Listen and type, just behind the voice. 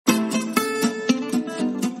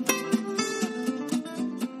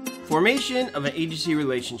Formation of an agency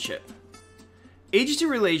relationship. Agency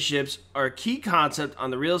relationships are a key concept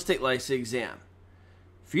on the real estate license exam.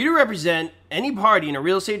 For you to represent any party in a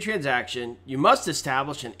real estate transaction, you must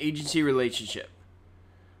establish an agency relationship.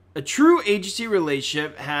 A true agency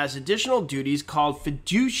relationship has additional duties called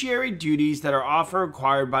fiduciary duties that are often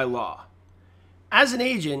required by law. As an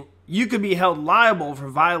agent, you could be held liable for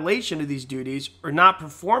violation of these duties or not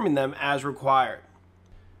performing them as required.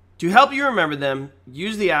 To help you remember them,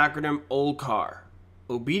 use the acronym OLDCAR: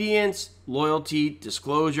 obedience, loyalty,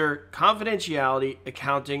 disclosure, confidentiality,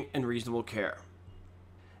 accounting, and reasonable care.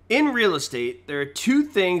 In real estate, there are two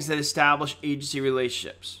things that establish agency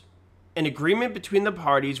relationships: an agreement between the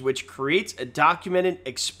parties which creates a documented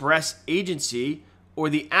express agency, or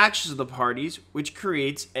the actions of the parties which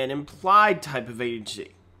creates an implied type of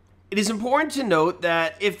agency. It is important to note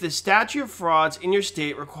that if the statute of frauds in your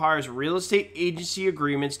state requires real estate agency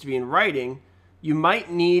agreements to be in writing, you might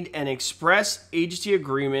need an express agency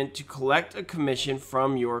agreement to collect a commission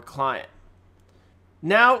from your client.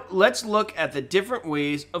 Now, let's look at the different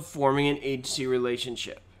ways of forming an agency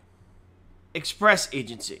relationship. Express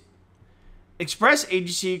agency. Express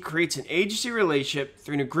agency creates an agency relationship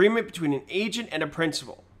through an agreement between an agent and a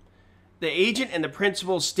principal. The agent and the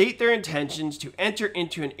principal state their intentions to enter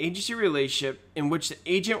into an agency relationship in which the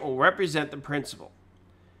agent will represent the principal.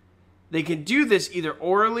 They can do this either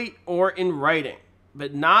orally or in writing,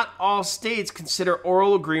 but not all states consider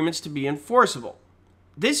oral agreements to be enforceable.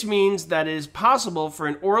 This means that it is possible for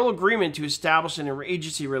an oral agreement to establish an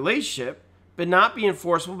agency relationship, but not be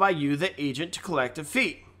enforceable by you, the agent, to collect a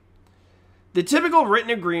fee. The typical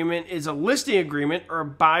written agreement is a listing agreement or a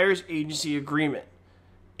buyer's agency agreement.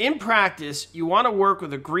 In practice, you want to work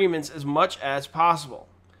with agreements as much as possible.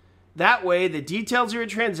 That way, the details of your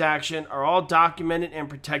transaction are all documented and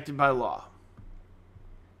protected by law.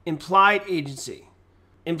 Implied agency.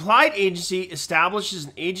 Implied agency establishes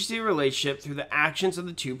an agency relationship through the actions of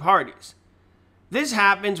the two parties. This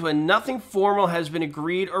happens when nothing formal has been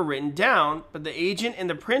agreed or written down, but the agent and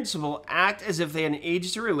the principal act as if they had an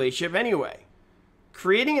agency relationship anyway.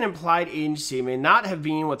 Creating an implied agency may not have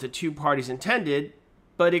been what the two parties intended,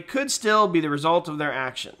 but it could still be the result of their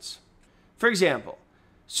actions. For example,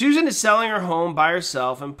 Susan is selling her home by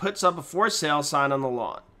herself and puts up a for sale sign on the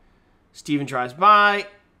lawn. Stephen drives by,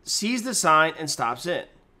 sees the sign, and stops in.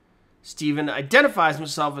 Stephen identifies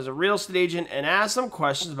himself as a real estate agent and asks some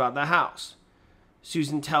questions about the house.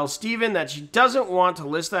 Susan tells Stephen that she doesn't want to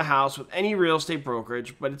list the house with any real estate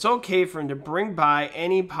brokerage, but it's okay for him to bring by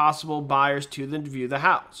any possible buyers to them to view the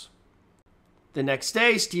house. The next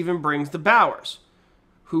day, Stephen brings the Bowers,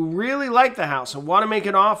 who really like the house and want to make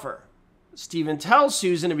an offer. Stephen tells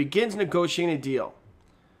Susan and begins negotiating a deal.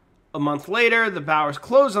 A month later, the Bowers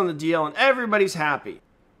close on the deal and everybody's happy,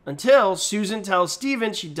 until Susan tells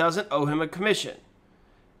Stephen she doesn't owe him a commission.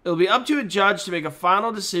 It'll be up to a judge to make a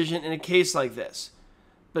final decision in a case like this,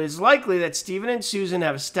 but it's likely that Stephen and Susan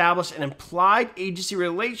have established an implied agency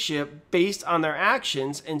relationship based on their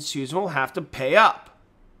actions, and Susan will have to pay up.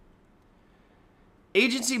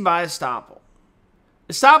 Agency by estoppel.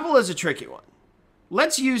 Estoppel is a tricky one.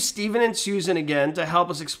 Let's use Stephen and Susan again to help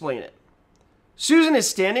us explain it. Susan is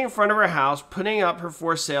standing in front of her house putting up her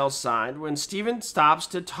for sale sign when Stephen stops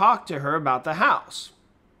to talk to her about the house.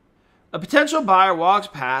 A potential buyer walks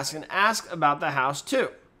past and asks about the house too.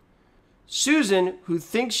 Susan, who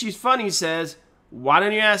thinks she's funny, says, "Why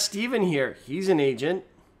don't you ask Stephen here? He's an agent."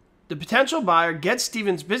 The potential buyer gets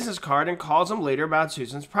Stephen's business card and calls him later about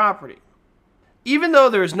Susan's property. Even though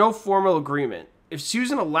there is no formal agreement, if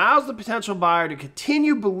Susan allows the potential buyer to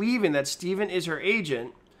continue believing that Stephen is her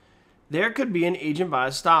agent, there could be an agent by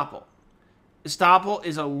estoppel. Estoppel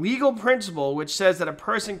is a legal principle which says that a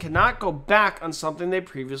person cannot go back on something they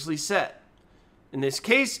previously said. In this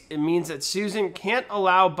case, it means that Susan can't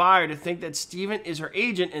allow a buyer to think that Stephen is her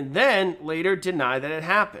agent and then later deny that it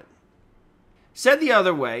happened. Said the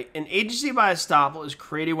other way, an agency by estoppel is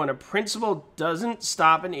created when a principal doesn't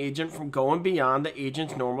stop an agent from going beyond the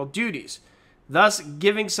agent's normal duties, thus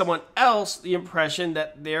giving someone else the impression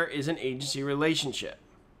that there is an agency relationship.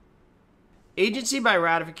 Agency by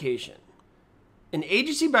ratification. An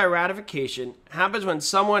agency by ratification happens when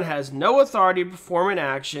someone has no authority to perform an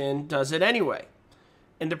action, does it anyway,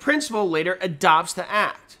 and the principal later adopts the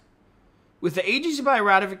act. With the agency by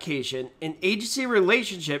ratification, an agency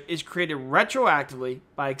relationship is created retroactively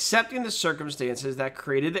by accepting the circumstances that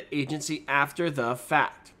created the agency after the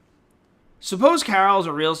fact. Suppose Carol is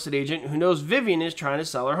a real estate agent who knows Vivian is trying to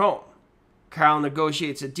sell her home. Carol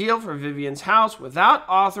negotiates a deal for Vivian's house without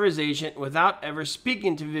authorization, without ever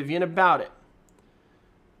speaking to Vivian about it.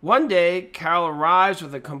 One day, Carol arrives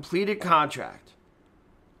with a completed contract.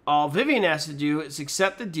 All Vivian has to do is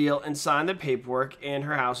accept the deal and sign the paperwork, and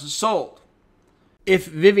her house is sold. If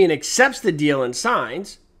Vivian accepts the deal and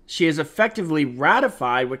signs, she has effectively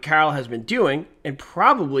ratified what Carol has been doing and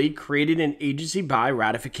probably created an agency by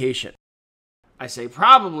ratification. I say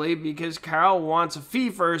probably because Carol wants a fee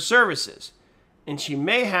for her services, and she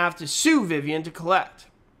may have to sue Vivian to collect.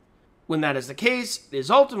 When that is the case, it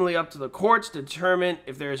is ultimately up to the courts to determine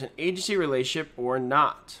if there is an agency relationship or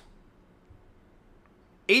not.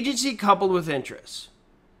 Agency coupled with interest.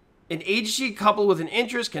 An agency coupled with an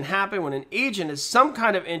interest can happen when an agent has some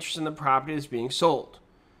kind of interest in the property that's being sold.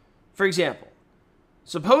 For example,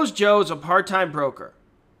 suppose Joe is a part-time broker.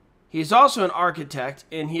 He is also an architect,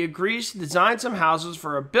 and he agrees to design some houses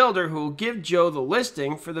for a builder who will give Joe the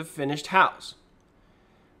listing for the finished house.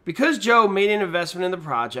 Because Joe made an investment in the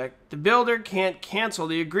project, the builder can't cancel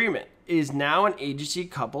the agreement. It is now an agency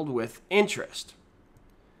coupled with interest.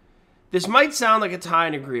 This might sound like a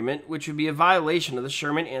tie-in agreement, which would be a violation of the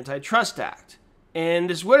Sherman Antitrust Act. And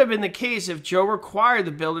this would have been the case if Joe required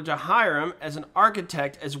the builder to hire him as an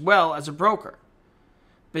architect as well as a broker.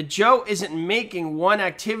 But Joe isn't making one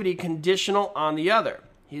activity conditional on the other.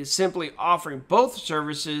 He is simply offering both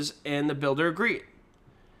services, and the builder agreed.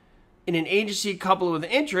 In an agency coupled with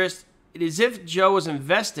interest, it is as if Joe was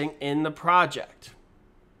investing in the project.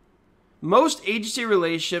 Most agency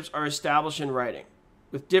relationships are established in writing,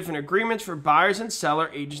 with different agreements for buyers and seller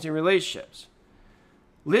agency relationships.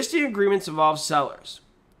 Listing agreements involve sellers.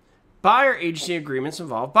 Buyer agency agreements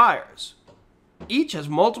involve buyers. Each has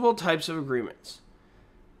multiple types of agreements.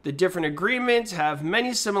 The different agreements have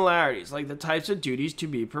many similarities, like the types of duties to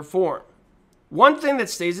be performed. One thing that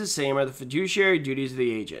stays the same are the fiduciary duties of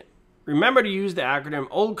the agent. Remember to use the acronym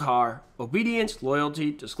OLDCAR: obedience,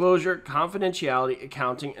 loyalty, disclosure, confidentiality,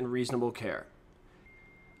 accounting, and reasonable care.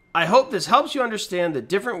 I hope this helps you understand the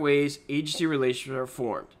different ways agency relationships are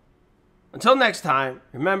formed. Until next time,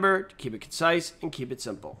 remember to keep it concise and keep it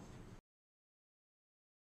simple.